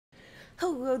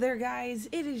Hello there guys,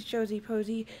 it is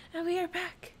JosiePosie, and we are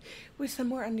back with some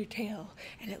more Undertale,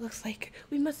 and it looks like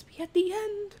we must be at the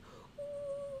end.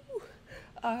 Ooh.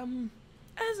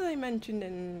 As I mentioned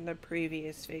in the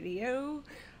previous video,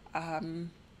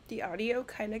 the audio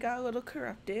kinda got a little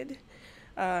corrupted,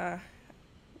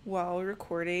 while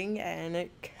recording, and it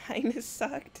kinda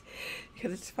sucked,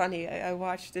 because it's funny, I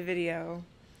watched the video,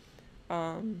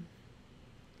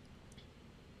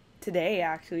 today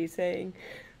actually saying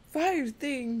 5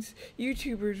 things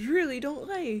YouTubers really don't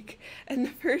like, and the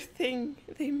first thing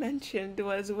they mentioned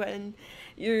was when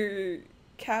your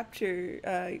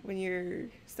when your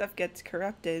stuff gets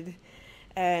corrupted,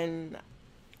 and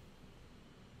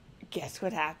guess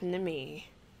what happened to me?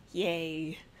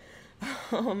 Yay.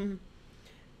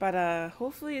 But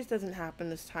hopefully it doesn't happen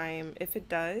this time. If it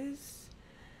does,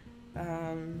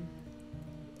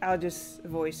 I'll just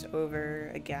voice over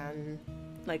again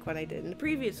like what I did in the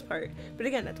previous part, but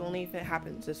again, that's only if it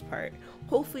happens this part.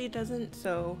 Hopefully it doesn't.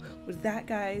 So with that,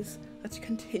 guys, let's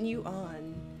continue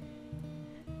on.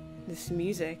 This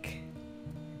music,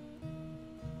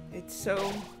 it's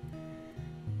so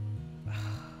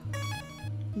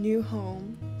new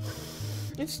home.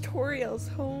 It's Toriel's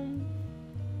home.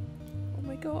 Oh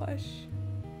my gosh,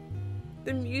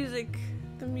 the music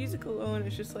alone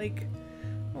is just like,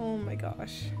 oh my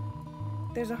gosh.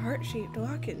 There's a heart-shaped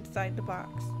lock inside the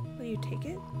box. Will you take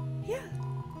it? Yeah.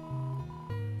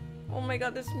 Oh my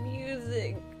god, this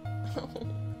music.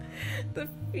 The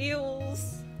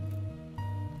feels.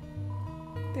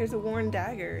 There's a worn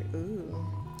dagger. Ooh.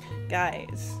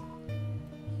 Guys,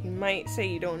 you might say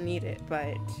you don't need it,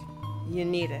 but you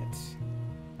need it.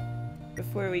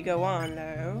 Before we go on,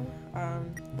 though,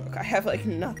 look, I have like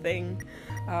nothing.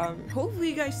 Hopefully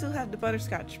you guys still have the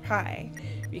butterscotch pie,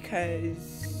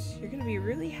 because you're gonna be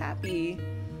really happy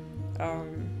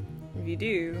if you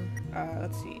do.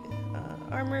 Let's see,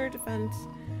 armor, defense.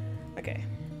 Okay,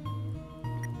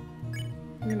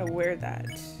 I'm gonna wear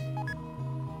that,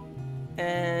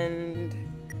 and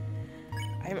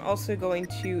I'm also going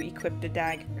to equip the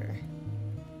dagger.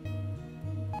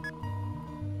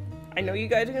 I know you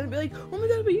guys are gonna be like, oh my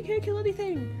god, but you can't kill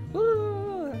anything.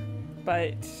 Woo!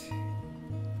 But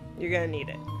you're gonna need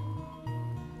it.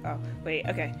 Oh wait,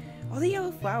 okay. All the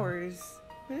yellow flowers.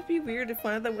 Wouldn't it be weird if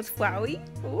one of them was flowy?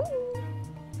 Ooh.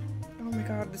 Oh my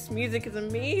god, this music is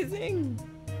amazing!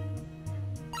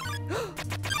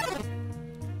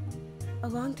 A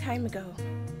long time ago,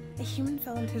 a human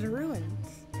fell into the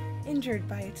ruins. Injured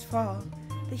by its fall,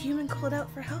 the human called out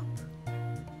for help.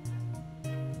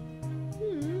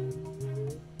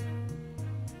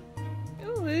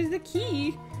 Oh, there's the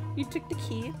key! You took the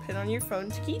key and put it on your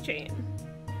phone's keychain.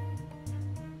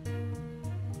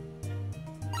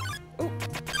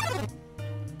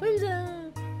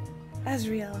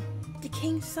 Azrael, the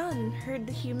king's son, heard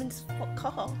the human's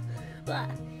call. Blah.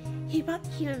 He brought the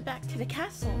human back to the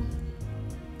castle.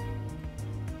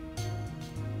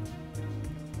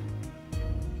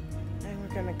 And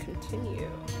we're gonna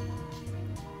continue.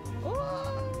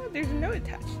 Oh, there's a note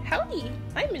attached. Howdy,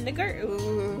 I'm in the garden.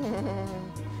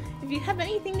 If you have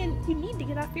anything that you need to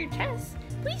get off your chest,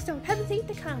 please don't hesitate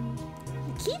to come.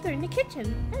 The keys are in the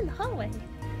kitchen and the hallway.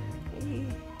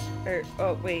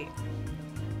 Oh, wait.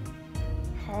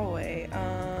 Hallway.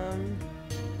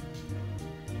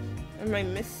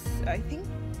 I think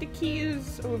the key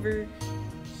is over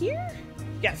here?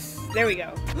 Yes, there we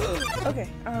go. Okay,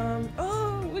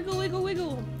 oh, wiggle, wiggle,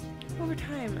 wiggle. Over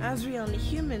time, Azrael and the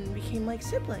human became like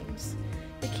siblings.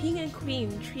 The king and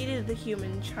queen treated the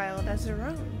human child as their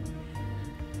own.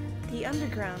 The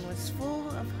underground was full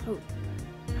of hope.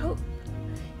 Hope.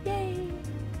 Yay!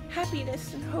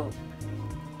 Happiness and hope.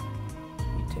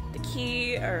 You took the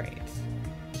key, alright.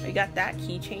 We got that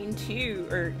keychain too,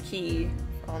 or key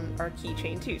on our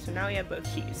keychain too, so now we have both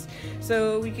keys.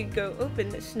 So we could go open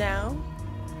this now.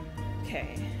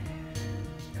 Okay.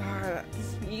 God,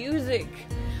 this music,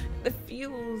 the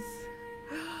feels.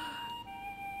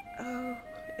 Oh,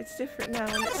 it's different now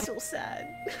and it's so sad.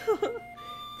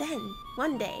 Then,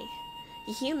 one day,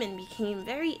 the human became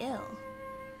very ill.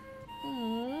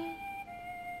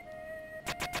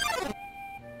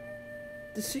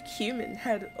 The sick human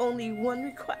had only one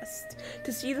request,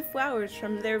 to see the flowers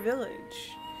from their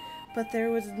village. But there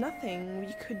was nothing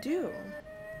we could do.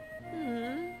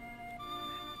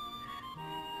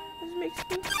 This makes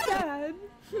me sad.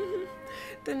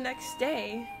 The next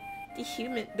day, the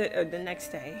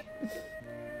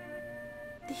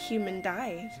human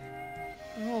died.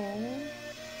 Oh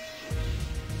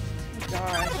my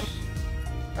gosh.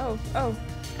 Oh,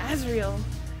 Azrael,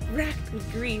 racked with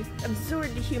grief,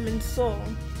 absorbed the human soul.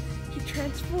 he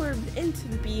transformed into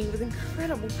the being with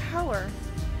incredible power.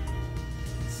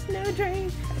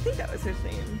 Snowdrake, I think that was his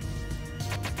name.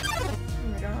 Oh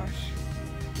my gosh.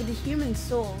 With the human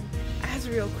soul,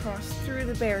 Azrael crossed through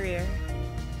the barrier.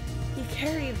 He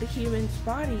carried the human's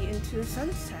body into the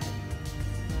sunset,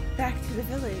 back to the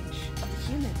village of the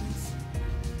humans.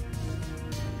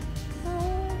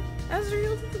 Oh,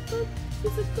 Azrael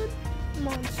is a good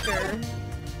monster.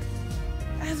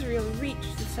 Azrael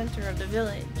reached the center of the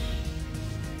village.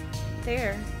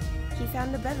 There, he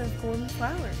found a bed of golden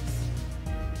flowers.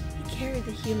 He carried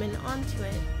the human onto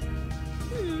it.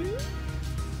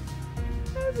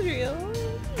 Azrael.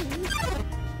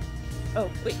 Oh,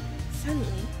 wait.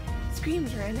 Suddenly,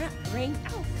 screams rang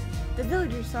out. The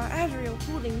villagers saw Azrael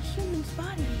holding the human's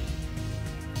body.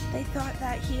 They thought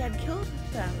that he had killed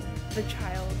them, the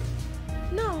child.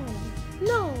 No,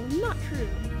 not true.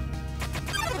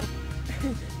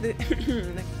 the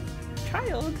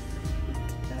child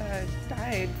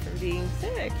died from being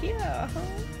sick, yeah.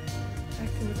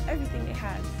 Acting with everything they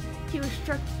had. He was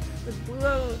struck with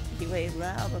blows. He weighed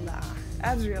blah blah blah.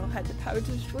 Azrael had the power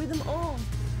to destroy them all.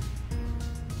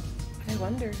 But I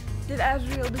wonder, did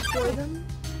Azrael destroy them?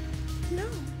 No.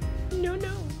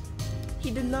 He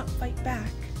did not fight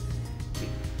back.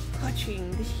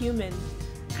 Clutching the human,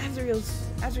 Azrael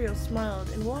smiled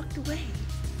and walked away.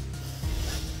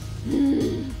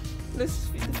 This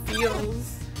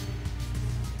feels.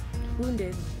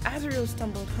 Wounded, Azrael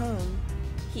stumbled home.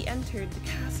 He entered the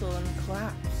castle in a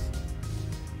collapse.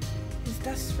 His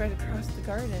dust spread across the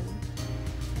garden.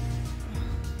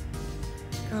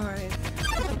 Oh, God.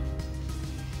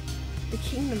 The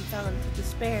kingdom fell into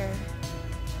despair.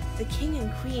 The king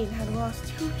and queen had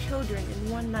lost 2 children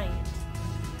in one night.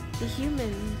 The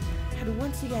humans had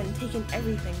once again taken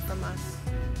everything from us.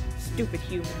 Stupid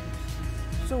humans.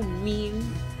 So mean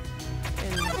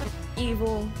and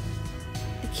evil.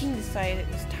 The king decided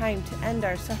it was time to end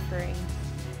our suffering.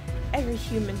 Every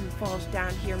human who falls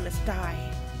down here must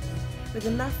die. With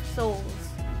enough souls,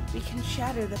 we can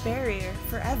shatter the barrier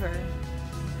forever.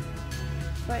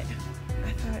 But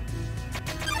I thought,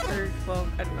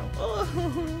 I don't know.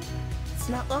 Oh, it's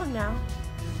not long now.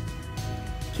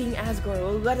 King Asgore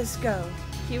will let us go.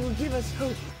 He will give us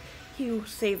hope. He will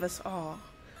save us all.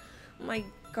 My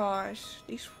gosh,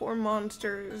 these poor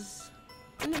monsters.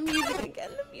 And the music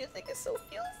again, the music is so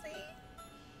feelsy.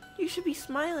 You should be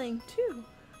smiling too.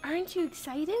 Aren't you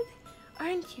excited?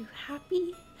 Aren't you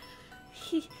happy?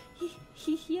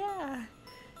 Yeah.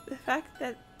 The fact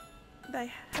that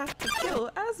I have to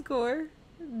kill Asgore.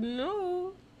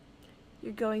 No.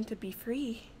 You're going to be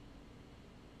free.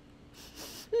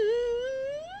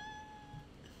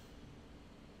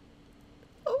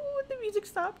 Oh, the music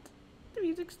stopped. The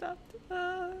music stopped.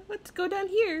 Let's go down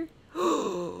here.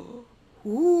 Ooh,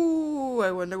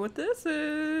 I wonder what this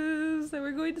is that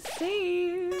we're going to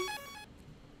save.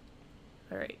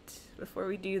 Alright, before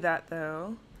we do that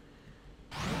though,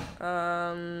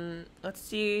 let's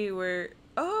see where,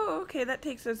 oh, okay, that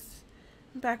takes us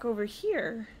back over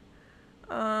here.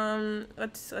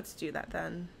 Let's do that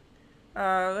then.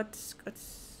 Let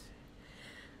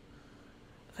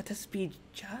us be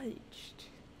judged.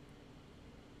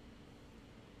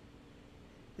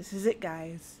 This is it,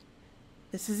 guys.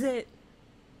 This is it.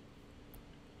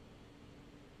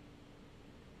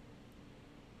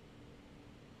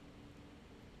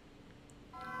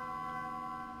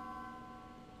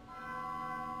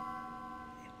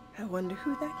 I wonder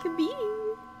who that could be.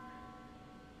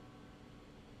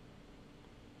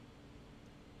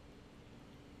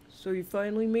 So you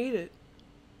finally made it.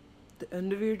 The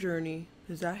end of your journey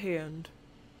is at hand.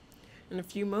 In a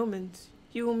few moments,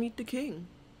 you will meet the king.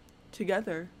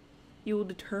 Together, you will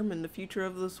determine the future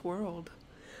of this world.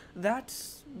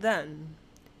 That's then.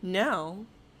 Now,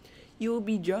 you will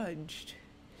be judged.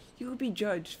 You will be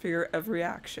judged for your every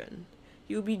action.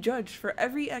 You will be judged for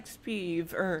every XP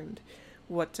you've earned.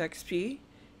 What's XP?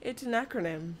 It's an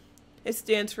acronym. It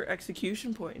stands for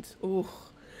execution points. Ooh,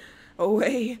 a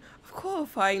way of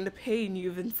qualifying the pain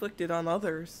you've inflicted on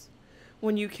others.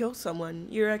 When you kill someone,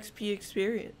 your XP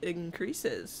experience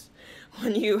increases.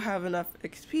 When you have enough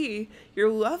XP, your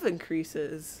love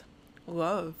increases.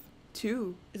 Love,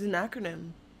 too, is an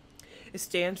acronym. It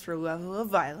stands for level of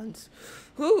violence.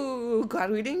 Ooh,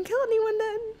 glad we didn't kill anyone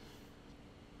then.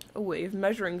 A way of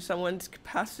measuring someone's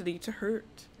capacity to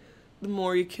hurt. The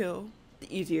more you kill,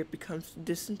 the easier it becomes to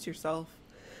distance yourself.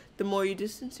 The more you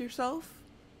distance yourself,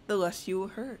 the less you will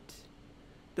hurt.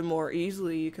 The more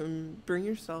easily you can bring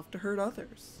yourself to hurt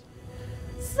others.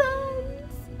 Sons!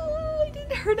 Oh, I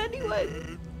didn't hurt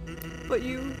anyone! But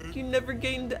you never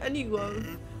gained any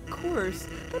love. course,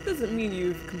 that doesn't mean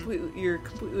you're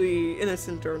completely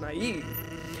innocent or naive.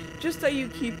 Just that you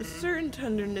keep a certain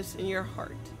tenderness in your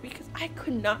heart, because I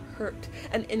could not hurt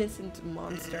an innocent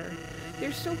monster.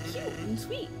 They're so cute and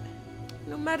sweet.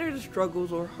 No matter the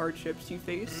struggles or hardships you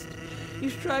faced,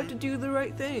 you strive to do the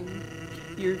right thing.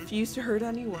 You refused to hurt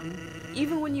anyone.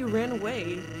 Even when you ran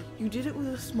away, you did it with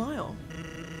a smile.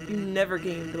 You never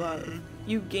gained love.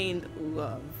 You gained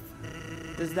love.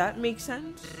 Does that make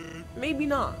sense? Maybe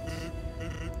not.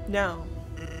 Now,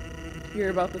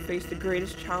 you're about to face the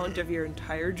greatest challenge of your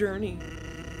entire journey.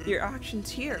 Your actions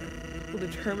here will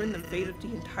determine the fate of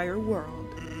the entire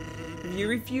world. If you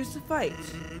refuse to fight,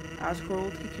 Asgore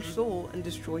will take your soul and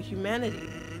destroy humanity.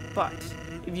 But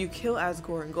if you kill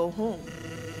Asgore and go home,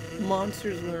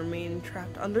 monsters will remain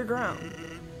trapped underground.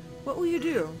 What will you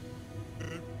do?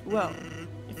 Well,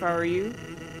 if I were you,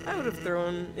 I would have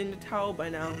thrown in the towel by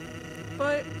now.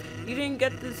 But you didn't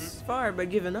get this far by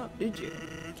giving up, did you?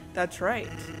 That's right.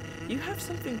 You have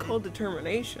something called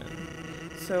determination.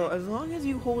 So as long as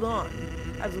you hold on,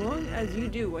 as long as you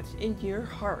do what's in your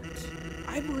heart,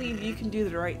 I believe you can do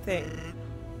the right thing.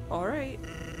 Alright.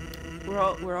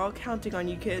 We're all counting on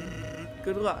you, kid.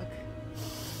 Good luck.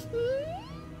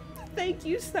 Thank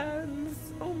you,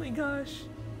 Sans. Oh my gosh.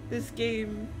 This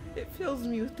game, it fills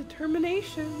me with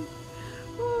determination.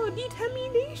 Oh,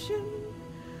 determination.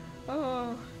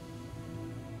 Oh.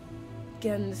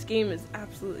 Again, this game is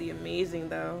absolutely amazing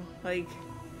though. Like,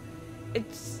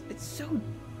 it's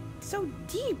so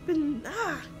deep and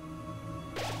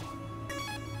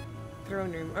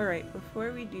Throne room. Alright,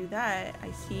 before we do that,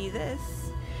 I see this,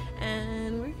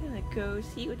 and we're gonna go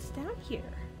see what's down here.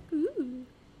 Ooh.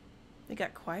 It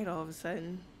got quiet all of a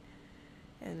sudden.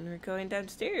 And we're going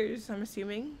downstairs, I'm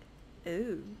assuming.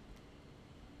 Ooh.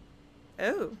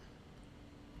 Oh.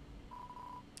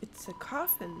 It's a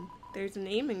coffin. There's a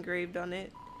name engraved on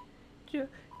it. Jojo,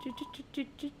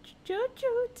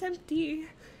 it's empty.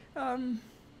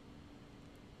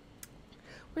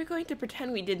 We're going to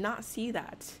pretend we did not see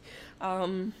that.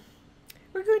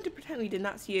 We're going to pretend we did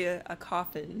not see a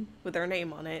coffin with our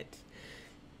name on it.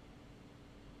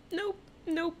 Nope,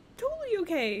 totally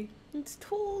okay. It's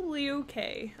totally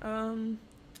okay. I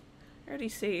already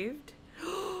saved.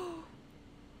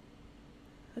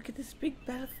 Look at this big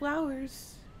bed of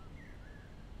flowers.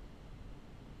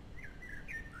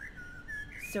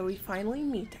 So we finally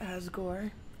meet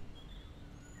Asgore.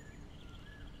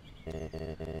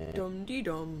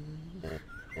 Dum-dee-dum.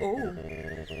 Oh,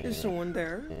 is someone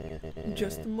there?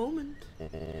 Just a moment.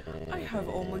 I have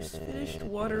almost finished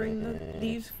watering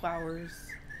these flowers.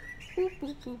 Boop,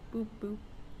 boop, boop, boop, boop.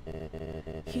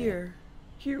 Here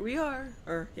we are.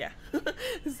 Yeah.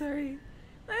 Sorry.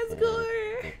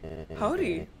 Asgore!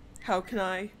 Howdy. How can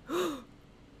I?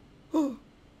 Oh.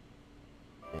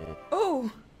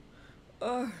 Oh.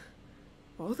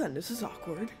 Well then, this is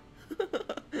awkward.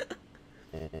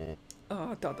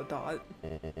 Dot.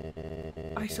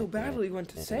 I so badly want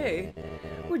to say,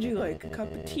 would you like a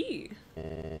cup of tea?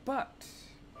 But,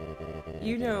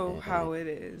 you know how it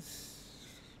is.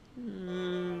 I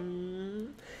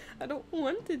don't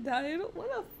want to die, I don't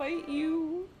want to fight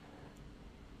you.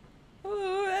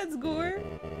 Oh, that's Gore.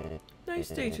 Nice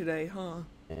day today, huh?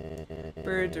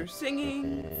 Birds are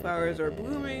singing, flowers are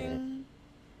blooming.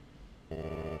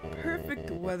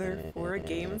 Perfect weather for a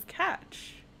game of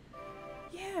catch.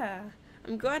 Yeah,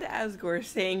 I'm glad Asgore is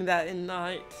saying that and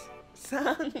not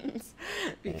Sans,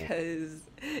 because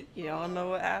you all know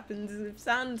what happens if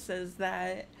Sans says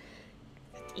that.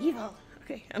 It's evil.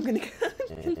 Okay, I'm gonna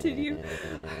continue.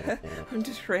 I'm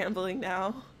just rambling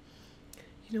now.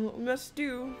 You know what we must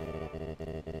do.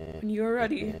 When you are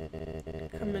ready,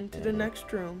 come into the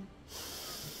next room.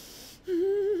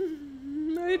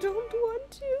 I don't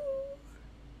want to.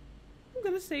 I'm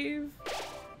gonna save.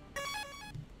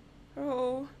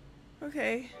 Oh,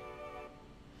 okay.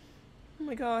 Oh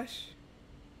my gosh.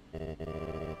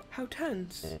 How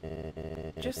tense.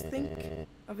 Just think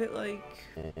of it like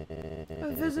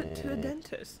a visit to a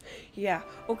dentist. Yeah,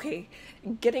 okay.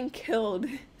 Getting killed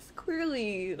is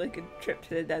clearly like a trip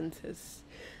to the dentist.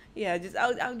 Yeah,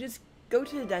 I'll just go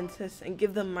to the dentist and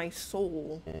give them my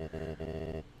soul.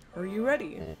 Are you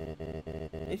ready?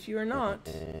 If you are not,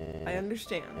 I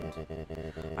understand.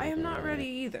 I am not ready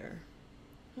either.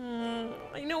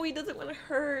 I know he doesn't want to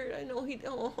hurt. I know he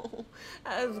don't.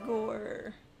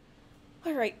 Asgore.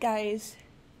 Alright, guys.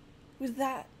 With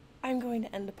that, I'm going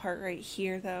to end the part right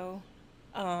here, though.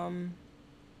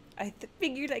 I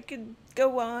figured I could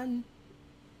go on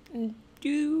and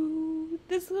do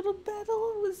this little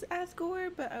battle with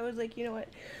Asgore, but I was like, you know what?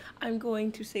 I'm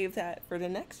going to save that for the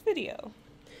next video.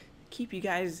 Keep you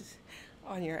guys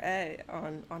on your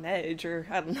on edge, or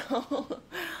I don't know.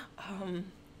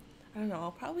 I don't know,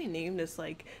 I'll probably name this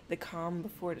like the calm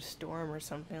before the storm or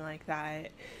something like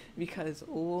that, because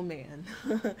oh man,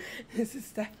 this is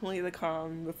definitely the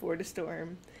calm before the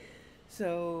storm.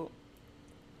 So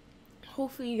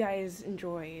hopefully you guys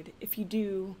enjoyed. If you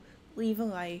do, leave a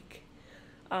like,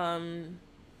 um,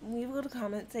 leave a little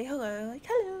comment, say hello, like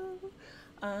hello.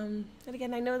 And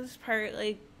again, I know this part,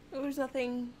 like, there was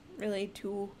nothing really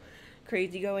too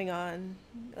crazy going on.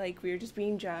 Like, we were just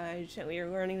being judged, and we were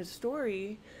learning the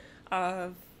story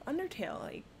of Undertale,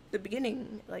 like, the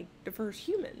beginning, like, the first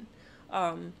human,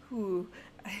 who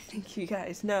I think you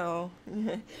guys know.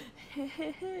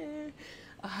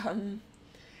 um,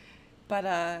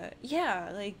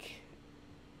 yeah, like,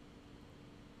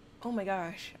 oh my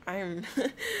gosh, I'm,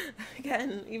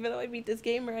 again, even though I beat this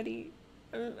game already,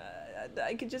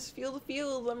 I could just feel the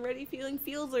feels. I'm ready, feeling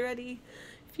feels already.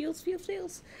 Feels.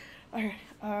 Alright,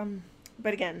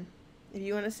 but again, if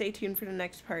you want to stay tuned for the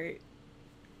next part,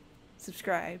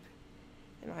 subscribe,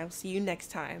 and I will see you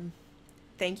next time.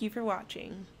 Thank you for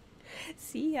watching.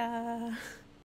 See ya!